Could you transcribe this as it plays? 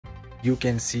You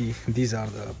can see these are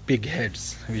the pig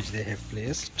heads which they have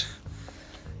placed,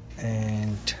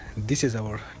 and this is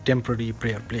our temporary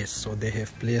prayer place. So they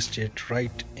have placed it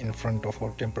right in front of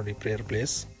our temporary prayer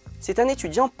place. C'est un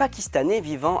étudiant pakistanais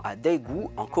vivant à Daegu,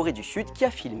 en Corée du Sud, qui a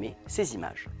filmé ces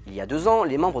images. Il y a 2 ans,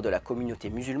 les membres de la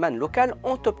communauté musulmane locale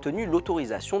ont obtenu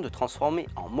l'autorisation de transformer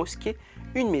en mosquée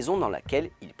une maison dans laquelle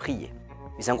ils priaient.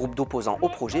 Mais un groupe d'opposants au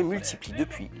projet multiplie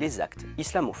depuis les actes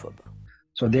islamophobes.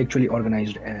 So they actually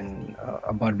organized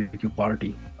a barbecue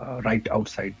party right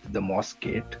outside the mosque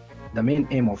gate. The main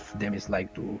aim of them is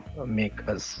like to make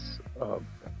us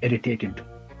irritated.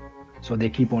 So they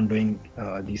keep on doing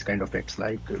these kind of acts,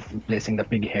 like placing the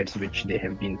pig heads, which they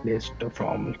have been placed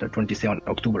from the 27th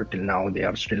October till now. They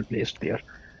are still placed there.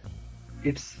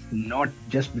 It's not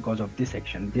just because of this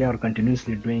action. They are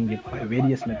continuously doing it by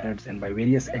various methods and by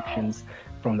various actions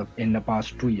in the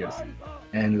past 2 years.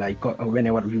 And like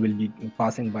whenever we will be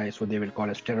passing by, so they will call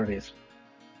us terrorists.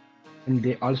 And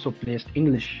they also placed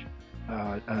English,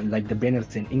 like the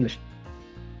banners in English.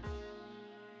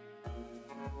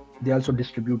 They also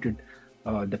distributed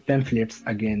the pamphlets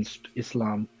against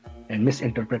Islam and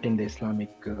misinterpreting the Islamic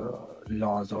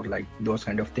laws or like those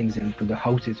kind of things into the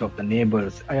houses of the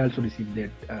neighbors. I also received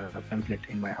that pamphlet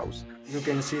in my house. You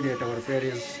can see that our prayer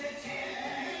is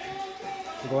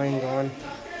going on,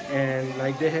 and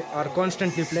like they are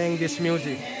constantly playing this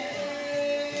music.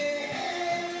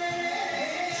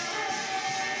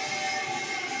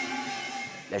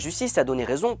 La justice a donné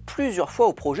raison plusieurs fois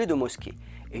au projet de mosquée,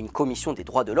 et une commission des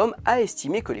droits de l'homme a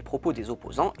estimé que les propos des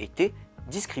opposants étaient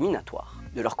discriminatoires.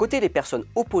 De leur côté, les personnes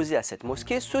opposées à cette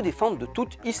mosquée se défendent de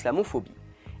toute islamophobie.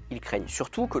 Ils craignent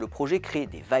surtout que le projet crée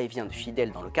des va-et-vient de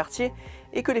fidèles dans le quartier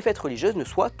et que les fêtes religieuses ne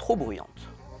soient trop bruyantes.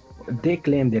 They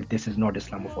claim that this is not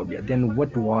Islamophobia. Then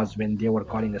what was when they were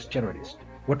calling us terrorists?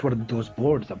 What were those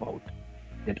boards about?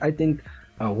 That I think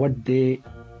what they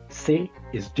say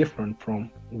is different from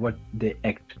what they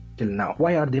act till now.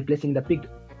 Why are they placing the pig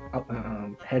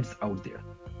heads out there?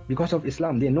 Because of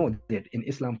Islam. They know that in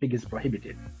Islam pig is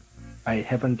prohibited. I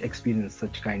haven't experienced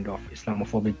such kind of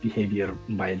Islamophobic behavior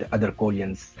by the other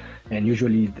Koreans, and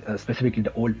usually specifically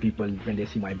the old people, when they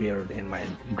see my beard and my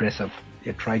dress up,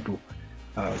 they try to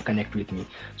connect with me.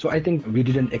 So I think we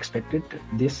didn't expect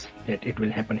that it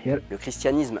will happen here. Le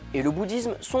christianisme et le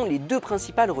bouddhisme sont les 2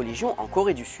 principales religions en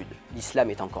Corée du Sud. L'islam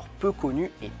est encore peu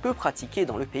connu et peu pratiqué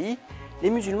dans le pays. Les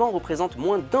musulmans représentent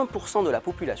moins d'1% de la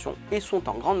population et sont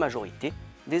en grande majorité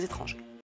des étrangers.